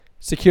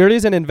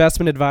Securities and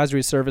investment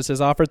advisory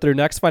services offered through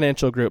Next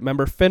Financial Group,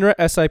 member FINRA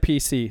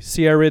SIPC.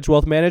 Sierra Ridge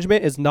Wealth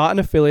Management is not an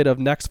affiliate of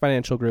Next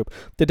Financial Group.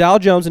 The Dow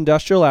Jones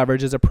Industrial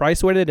Average is a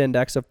price-weighted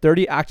index of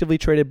 30 actively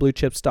traded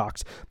blue-chip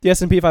stocks. The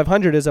S&P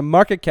 500 is a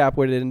market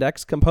cap-weighted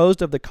index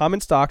composed of the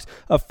common stocks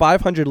of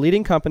 500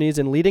 leading companies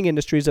and leading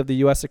industries of the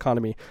U.S.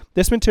 economy.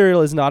 This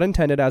material is not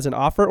intended as an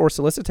offer or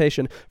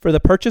solicitation for the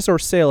purchase or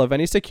sale of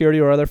any security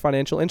or other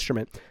financial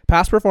instrument.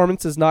 Past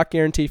performance does not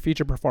guarantee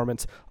future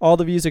performance. All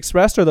the views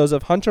expressed are those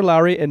of Hunter Lowry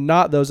and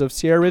not those of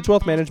Sierra Ridge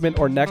Wealth Management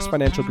or Next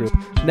Financial Group.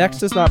 Next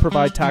does not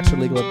provide tax or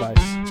legal advice.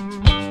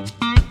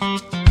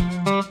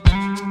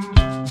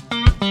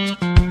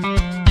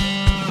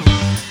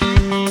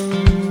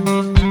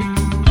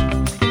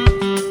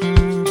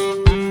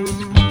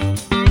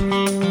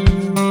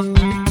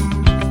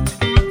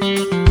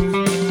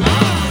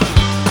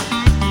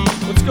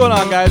 What's going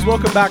on, guys?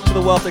 Welcome back to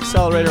the Wealth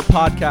Accelerator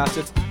podcast.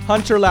 It's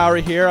Hunter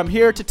Lowry here. I'm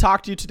here to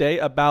talk to you today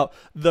about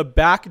the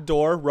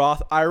backdoor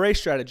Roth IRA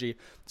strategy.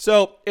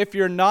 So if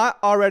you're not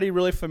already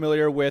really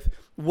familiar with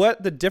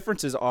what the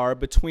differences are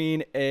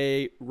between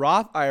a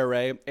Roth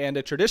IRA and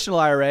a traditional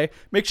IRA,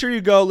 make sure you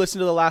go listen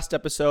to the last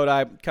episode.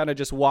 I kind of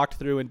just walked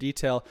through in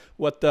detail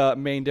what the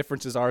main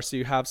differences are so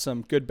you have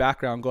some good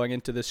background going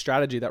into this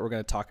strategy that we're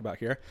going to talk about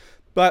here.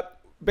 But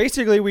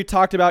basically, we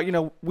talked about,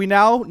 we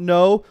now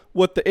know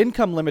what the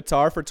income limits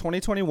are for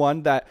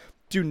 2021 that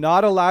do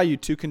not allow you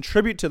to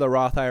contribute to the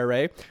Roth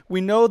IRA. We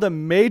know the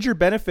major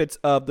benefits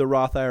of the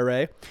Roth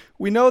IRA.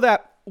 We know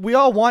that we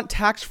all want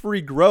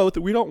tax-free growth.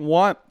 We don't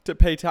want to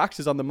pay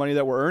taxes on the money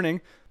that we're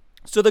earning.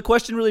 So the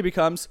question really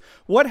becomes,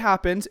 what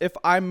happens if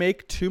I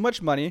make too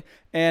much money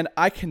and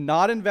I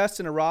cannot invest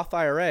in a Roth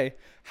IRA?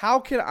 How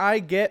can I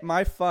get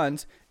my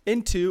funds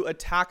into a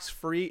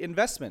tax-free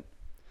investment?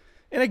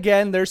 And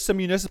again, there's some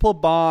municipal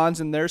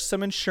bonds and there's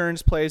some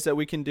insurance plays that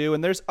we can do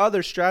and there's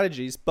other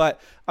strategies, but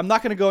I'm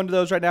not going to go into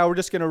those right now. We're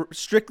just going to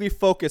strictly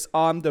focus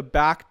on the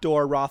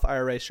backdoor Roth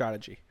IRA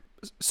strategy.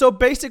 So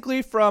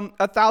basically, from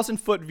a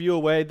 1,000-foot view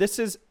away, this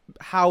is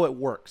how it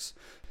works.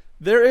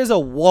 There is a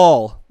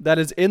wall that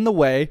is in the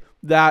way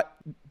that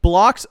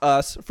blocks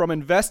us from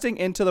investing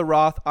into the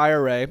Roth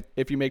IRA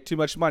if you make too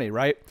much money,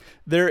 right?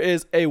 There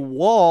is a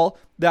wall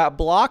that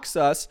blocks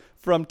us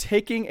from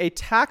taking a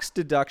tax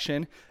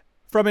deduction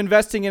from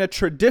investing in a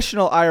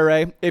traditional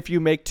IRA if you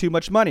make too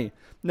much money.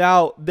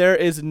 Now, there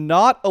is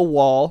not a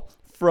wall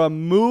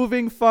from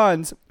moving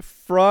funds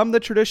from the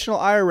traditional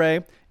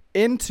IRA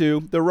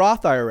into the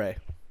Roth IRA.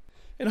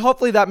 And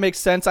hopefully that makes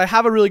sense. I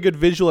have a really good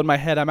visual in my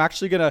head. I'm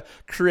actually going to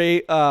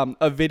create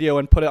a video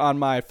and put it on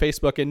my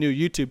Facebook and new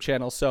YouTube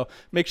channel. So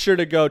make sure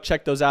to go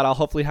check those out. I'll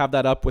hopefully have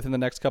that up within the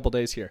next couple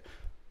days here.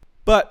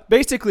 But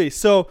basically,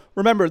 so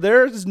remember,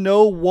 there is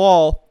no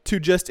wall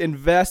to just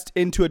invest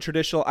into a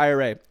traditional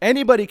IRA.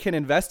 Anybody can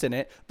invest in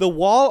it. The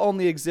wall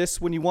only exists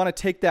when you want to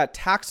take that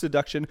tax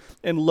deduction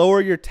and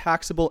lower your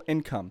taxable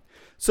income.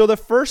 So the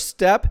first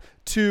step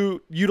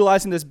to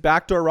utilizing this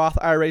backdoor Roth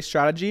IRA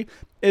strategy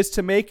is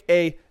to make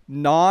a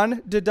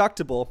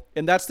non-deductible,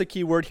 and that's the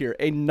key word here,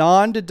 a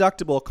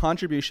non-deductible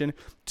contribution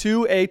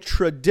to a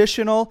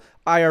traditional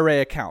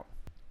IRA account.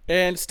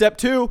 And step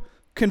two,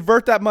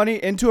 convert that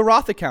money into a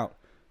Roth account.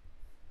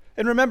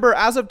 And remember,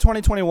 as of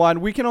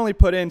 2021, we can only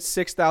put in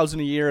 $6,000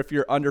 a year if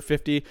you're under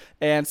 50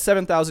 and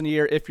 $7,000 a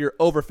year if you're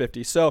over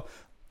 50. So,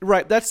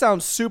 right, that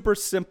sounds super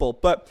simple.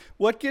 But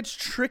what gets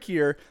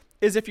trickier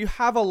is if you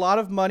have a lot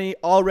of money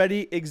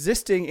already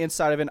existing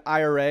inside of an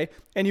IRA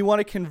and you want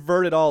to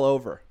convert it all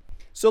over.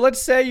 So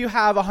let's say you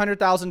have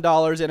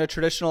 $100,000 in a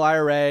traditional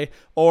IRA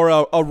or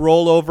a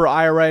rollover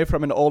IRA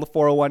from an old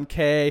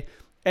 401k,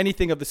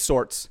 anything of the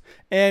sorts.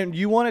 And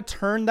you want to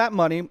turn that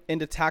money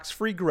into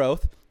tax-free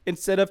growth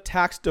instead of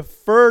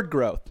tax-deferred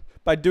growth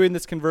by doing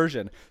this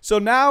conversion. So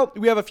now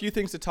we have a few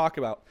things to talk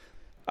about.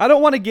 I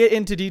don't want to get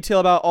into detail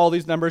about all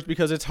these numbers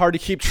because it's hard to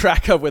keep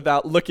track of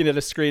without looking at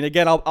a screen.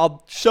 Again,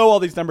 I'll show all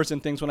these numbers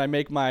and things when I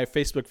make my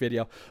Facebook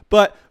video.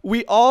 But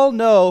we all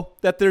know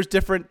that there's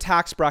different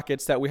tax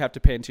brackets that we have to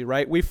pay into,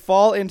 right? We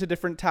fall into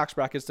different tax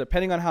brackets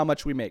depending on how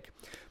much we make.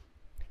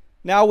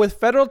 Now, with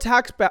federal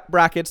tax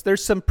brackets,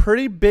 there's some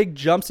pretty big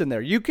jumps in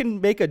there. You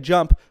can make a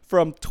jump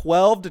from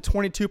 12 to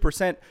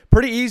 22%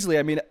 pretty easily.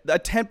 I mean, a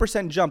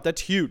 10% jump,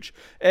 that's huge.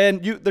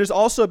 And there's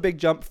also a big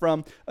jump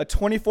from a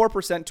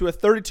 24% to a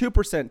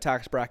 32%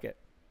 tax bracket.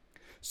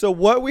 So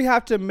what we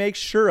have to make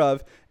sure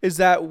of is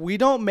that we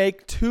don't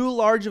make too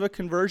large of a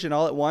conversion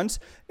all at once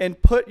and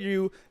put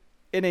you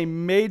in a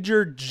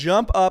major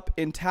jump up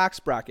in tax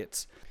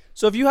brackets.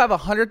 So if you have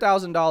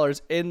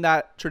 $100,000 in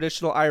that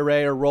traditional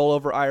IRA or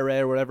rollover IRA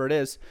or whatever it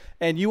is,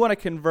 and you want to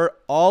convert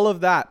all of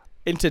that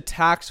into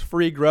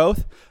tax-free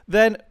growth,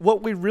 then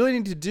what we really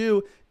need to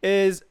do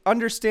is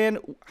understand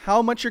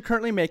how much you're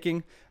currently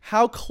making,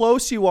 how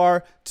close you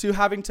are to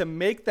having to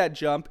make that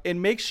jump,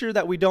 and make sure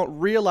that we don't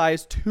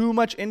realize too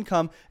much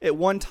income at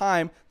one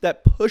time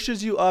that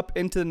pushes you up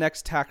into the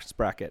next tax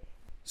bracket.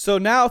 So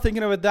now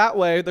thinking of it that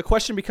way, the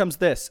question becomes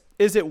this: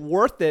 is it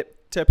worth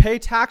it to pay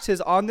taxes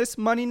on this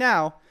money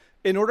now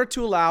in order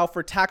to allow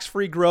for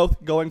tax-free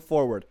growth going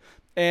forward?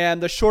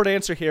 And the short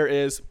answer here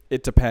is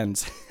it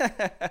depends.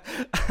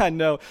 I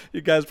know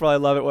you guys probably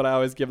love it when I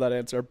always give that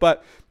answer,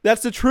 but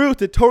that's the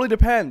truth. It totally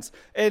depends.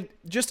 And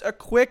just a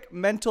quick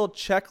mental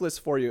checklist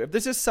for you. If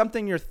this is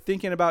something you're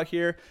thinking about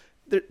here,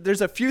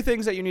 there's a few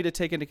things that you need to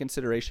take into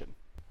consideration.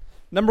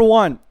 Number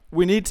one,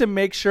 we need to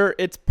make sure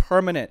it's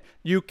permanent.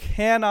 You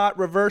cannot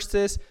reverse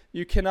this.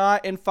 You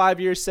cannot in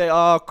 5 years say,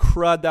 oh,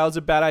 crud, that was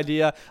a bad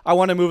idea. I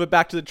want to move it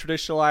back to the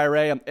traditional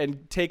IRA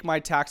and take my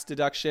tax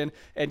deduction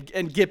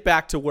and get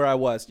back to where I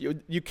was.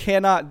 You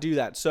cannot do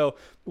that. So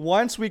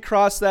once we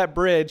cross that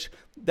bridge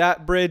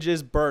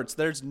is burnt.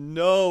 There's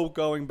no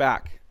going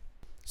back.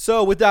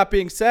 So with that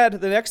being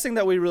said, the next thing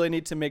that we really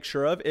need to make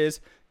sure of is,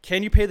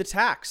 can you pay the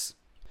tax?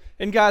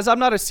 And guys, I'm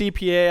not a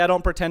CPA. I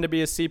don't pretend to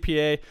be a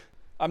CPA.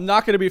 I'm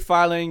not going to be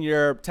filing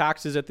your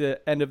taxes at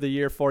the end of the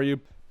year for you.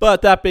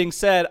 But that being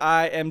said,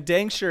 I am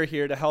dang sure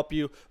here to help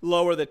you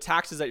lower the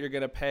taxes that you're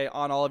going to pay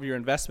on all of your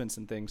investments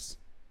and things.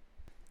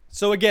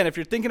 So again, if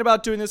you're thinking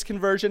about doing this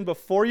conversion,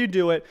 before you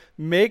do it,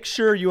 make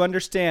sure you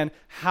understand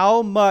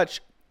how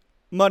much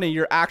money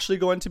you're actually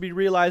going to be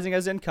realizing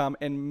as income,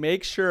 and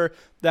make sure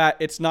that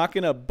it's not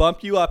going to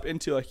bump you up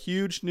into a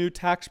huge new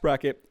tax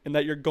bracket and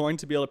that you're going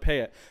to be able to pay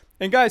it.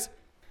 And guys,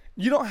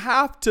 you don't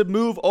have to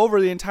move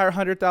over the entire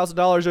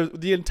 $100,000 or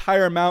the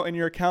entire amount in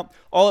your account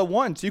all at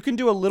once. You can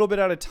do a little bit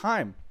at a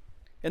time.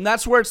 And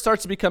that's where it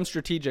starts to become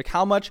strategic.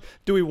 How much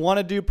do we want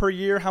to do per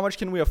year? How much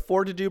can we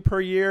afford to do per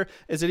year?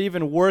 Is it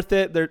even worth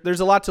it? There's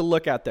a lot to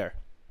look at there.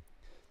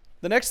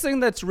 The next thing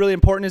that's really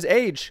important is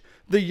age.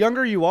 The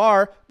younger you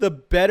are, the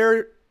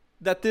better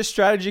that this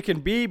strategy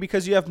can be,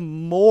 because you have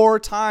more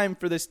time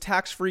for this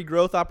tax-free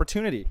growth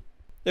opportunity.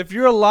 If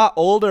you're a lot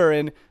older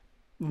and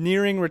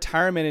nearing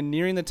retirement and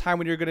nearing the time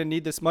when you're going to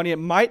need this money, it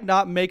might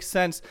not make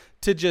sense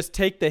to just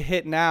take the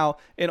hit now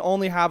and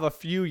only have a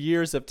few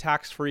years of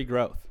tax-free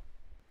growth.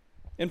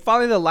 And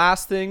finally, the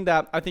last thing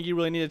that I think you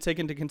really need to take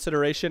into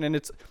consideration, and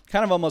it's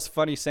kind of almost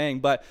funny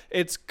saying, but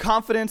it's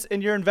confidence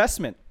in your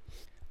investment.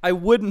 I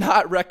would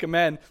not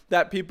recommend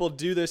that people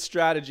do this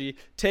strategy,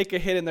 take a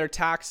hit in their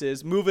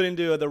taxes, move it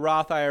into the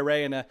Roth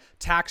IRA and a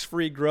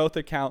tax-free growth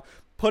account,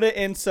 put it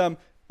in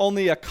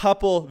only a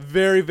couple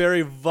very,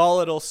 very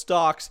volatile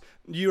stocks.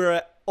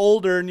 You're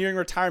older, nearing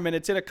retirement,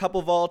 it's in a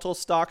couple volatile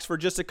stocks for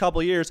just a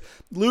couple years,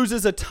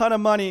 loses a ton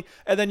of money,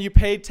 and then you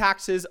paid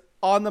taxes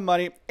on the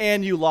money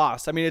and you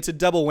lost. I mean, it's a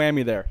double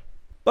whammy there.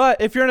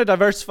 But if you're in a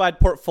diversified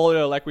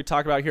portfolio like we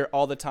talk about here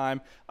all the time,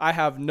 I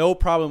have no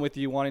problem with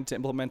you wanting to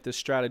implement this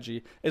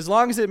strategy as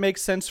long as it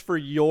makes sense for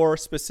your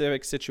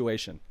specific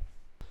situation.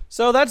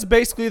 So that's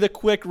basically the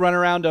quick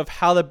runaround of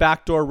how the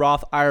backdoor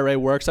Roth IRA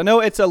works. I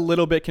know it's a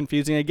little bit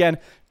confusing. Again,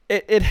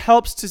 it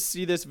helps to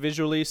see this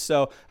visually,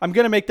 so I'm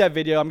going to make that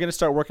video. I'm going to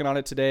start working on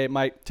it today. It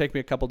might take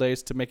me a couple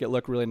days to make it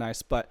look really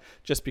nice, but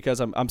just because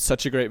I'm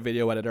such a great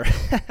video editor.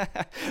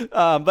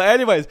 But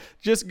anyways,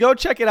 just go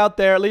check it out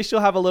there. At least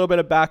you'll have a little bit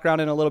of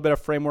background and a little bit of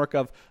framework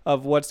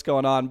of what's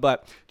going on.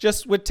 But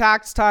just with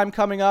tax time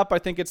coming up, I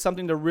think it's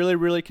something to really,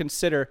 really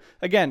consider.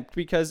 Again,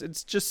 because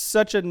it's just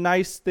such a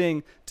nice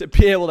thing to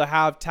be able to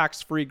have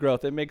tax-free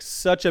growth. It makes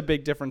such a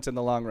big difference in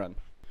the long run.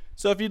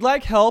 So if you'd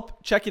like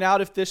help checking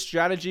out if this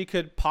strategy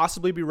could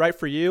possibly be right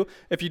for you,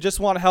 if you just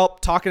want help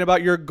talking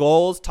about your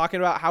goals, talking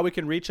about how we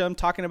can reach them,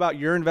 talking about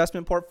your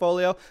investment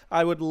portfolio,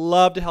 I would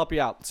love to help you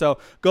out. So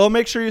go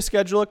make sure you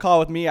schedule a call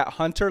with me at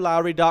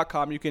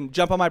hunterlowry.com. You can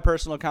jump on my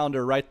personal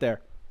calendar right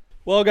there.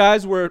 Well,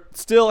 guys, we're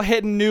still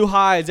hitting new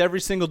highs every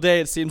single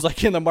day, it seems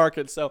like, in the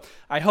market. So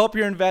I hope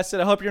you're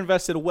invested. I hope you're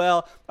invested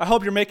well. I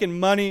hope you're making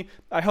money.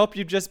 I hope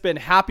you've just been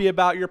happy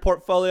about your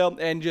portfolio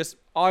and just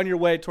on your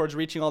way towards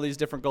reaching all these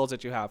different goals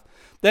that you have.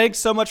 Thanks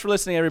so much for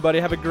listening, everybody.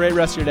 Have a great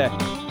rest of your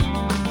day.